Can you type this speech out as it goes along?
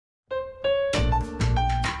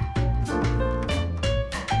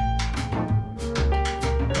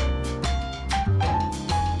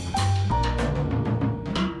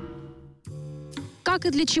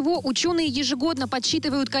Как и для чего ученые ежегодно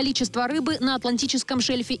подсчитывают количество рыбы на атлантическом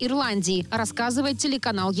шельфе Ирландии, рассказывает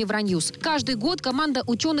телеканал Евроньюз. Каждый год команда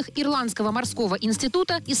ученых Ирландского морского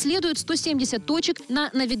института исследует 170 точек на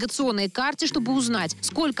навигационной карте, чтобы узнать,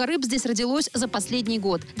 сколько рыб здесь родилось за последний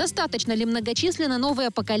год. Достаточно ли многочисленно новое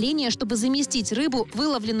поколение, чтобы заместить рыбу,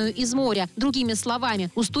 выловленную из моря? Другими словами,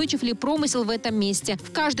 устойчив ли промысел в этом месте?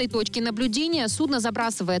 В каждой точке наблюдения судно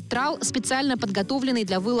забрасывает трал, специально подготовленный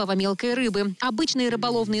для вылова мелкой рыбы. Обычные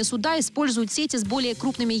рыболовные суда используют сети с более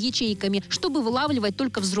крупными ячейками, чтобы вылавливать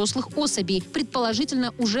только взрослых особей,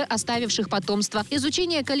 предположительно уже оставивших потомство.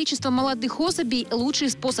 Изучение количества молодых особей – лучший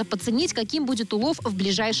способ оценить, каким будет улов в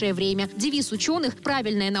ближайшее время. Девиз ученых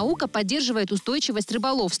 «Правильная наука поддерживает устойчивость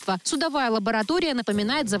рыболовства». Судовая лаборатория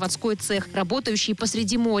напоминает заводской цех, работающий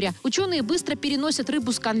посреди моря. Ученые быстро переносят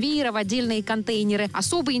рыбу с конвейера в отдельные контейнеры.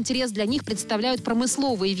 Особый интерес для них представляют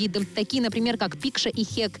промысловые виды, такие, например, как пикша и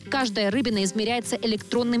хек. Каждая рыбина измеряется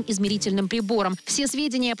электронным измерительным прибором. Все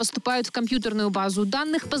сведения поступают в компьютерную базу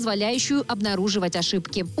данных, позволяющую обнаруживать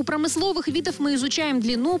ошибки. У промысловых видов мы изучаем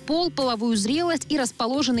длину, пол, половую зрелость и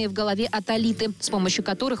расположенные в голове отолиты, с помощью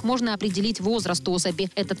которых можно определить возраст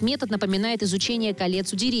особи. Этот метод напоминает изучение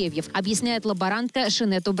колец у деревьев, объясняет лаборантка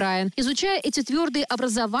Шинет О'Брайен. Изучая эти твердые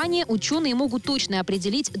образования, ученые могут точно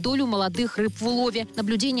определить долю молодых рыб в улове.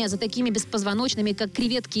 Наблюдение за такими беспозвоночными, как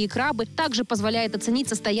креветки и крабы, также позволяет оценить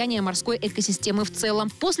состояние морской экосистемы в целом.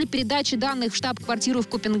 После передачи данных в штаб-квартиру в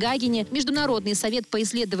Копенгагене Международный совет по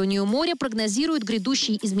исследованию моря прогнозирует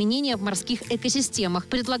грядущие изменения в морских экосистемах,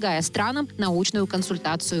 предлагая странам научную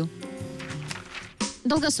консультацию.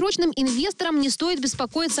 Долгосрочным инвесторам не стоит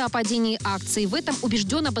беспокоиться о падении акций. В этом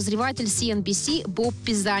убежден обозреватель CNBC Боб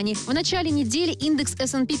Пизани. В начале недели индекс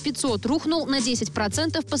S&P 500 рухнул на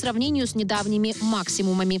 10% по сравнению с недавними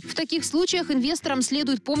максимумами. В таких случаях инвесторам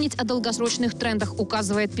следует помнить о долгосрочных трендах,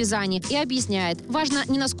 указывает Пизани, и объясняет. Важно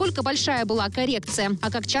не насколько большая была коррекция, а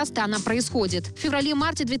как часто она происходит. В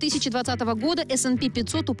феврале-марте 2020 года S&P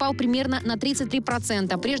 500 упал примерно на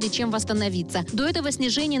 33%, прежде чем восстановиться. До этого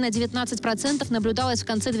снижение на 19% наблюдалось в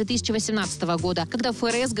конце 2018 года, когда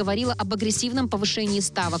ФРС говорила об агрессивном повышении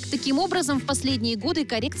ставок. Таким образом, в последние годы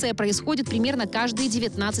коррекция происходит примерно каждые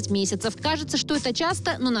 19 месяцев. Кажется, что это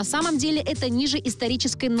часто, но на самом деле это ниже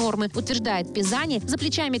исторической нормы, утверждает Пизани, за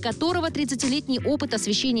плечами которого 30-летний опыт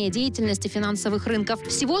освещения деятельности финансовых рынков.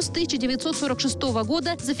 Всего с 1946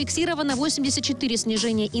 года зафиксировано 84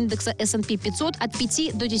 снижения индекса S&P 500 от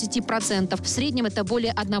 5 до 10%. В среднем это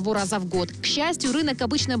более одного раза в год. К счастью, рынок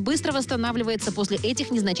обычно быстро восстанавливается после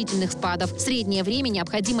этих незначительных спадов. Среднее время,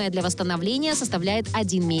 необходимое для восстановления, составляет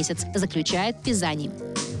 1 месяц, заключает Пизани.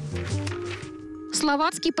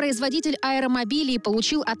 Словацкий производитель аэромобилей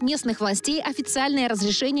получил от местных властей официальное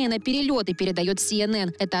разрешение на перелеты, передает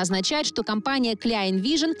CNN. Это означает, что компания Klein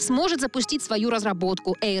Vision сможет запустить свою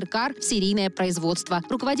разработку Aircar в серийное производство.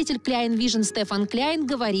 Руководитель Klein Vision Стефан Кляйн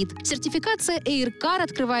говорит, сертификация Aircar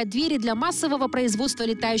открывает двери для массового производства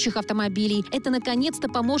летающих автомобилей. Это наконец-то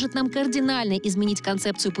поможет нам кардинально изменить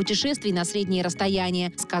концепцию путешествий на средние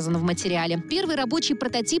расстояния, сказано в материале. Первый рабочий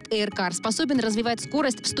прототип Aircar способен развивать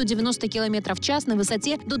скорость в 190 км в час на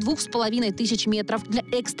высоте до 2500 метров. Для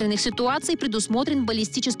экстренных ситуаций предусмотрен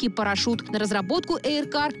баллистический парашют. На разработку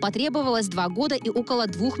Aircar потребовалось 2 года и около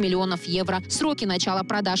 2 миллионов евро. Сроки начала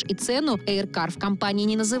продаж и цену Aircar в компании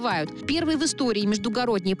не называют. Первый в истории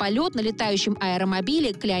междугородний полет на летающем аэромобиле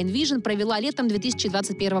Klein Vision провела летом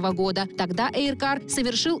 2021 года. Тогда Aircar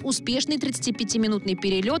совершил успешный 35-минутный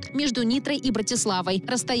перелет между Нитрой и Братиславой.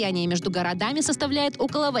 Расстояние между городами составляет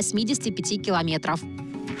около 85 километров.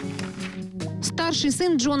 Старший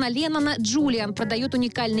сын Джона Леннона Джулиан продает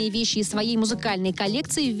уникальные вещи из своей музыкальной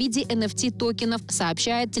коллекции в виде NFT-токенов,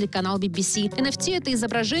 сообщает телеканал BBC. NFT – это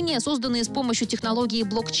изображения, созданные с помощью технологии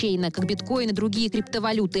блокчейна, как биткоин и другие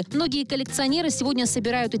криптовалюты. Многие коллекционеры сегодня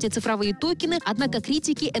собирают эти цифровые токены, однако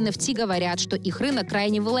критики NFT говорят, что их рынок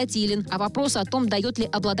крайне волатилен, а вопрос о том, дает ли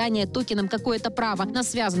обладание токеном какое-то право на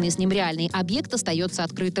связанный с ним реальный объект, остается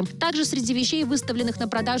открытым. Также среди вещей, выставленных на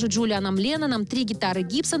продажу Джулианом Ленноном, 3 гитары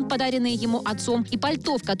Gibson, подаренные ему отцом, и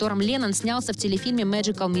пальто, в котором Леннон снялся в телефильме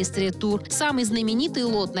Magical Mystery Tour. Самый знаменитый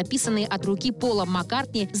лот, написанный от руки Пола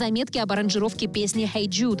Маккартни, заметки об аранжировке песни «Hey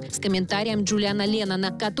Jude» с комментарием Джулиана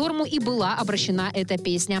Леннона, к которому и была обращена эта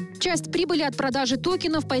песня. Часть прибыли от продажи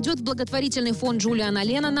токенов пойдет в благотворительный фонд Джулиана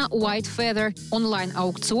Леннона White Feather.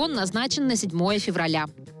 Онлайн-аукцион назначен на 7 февраля.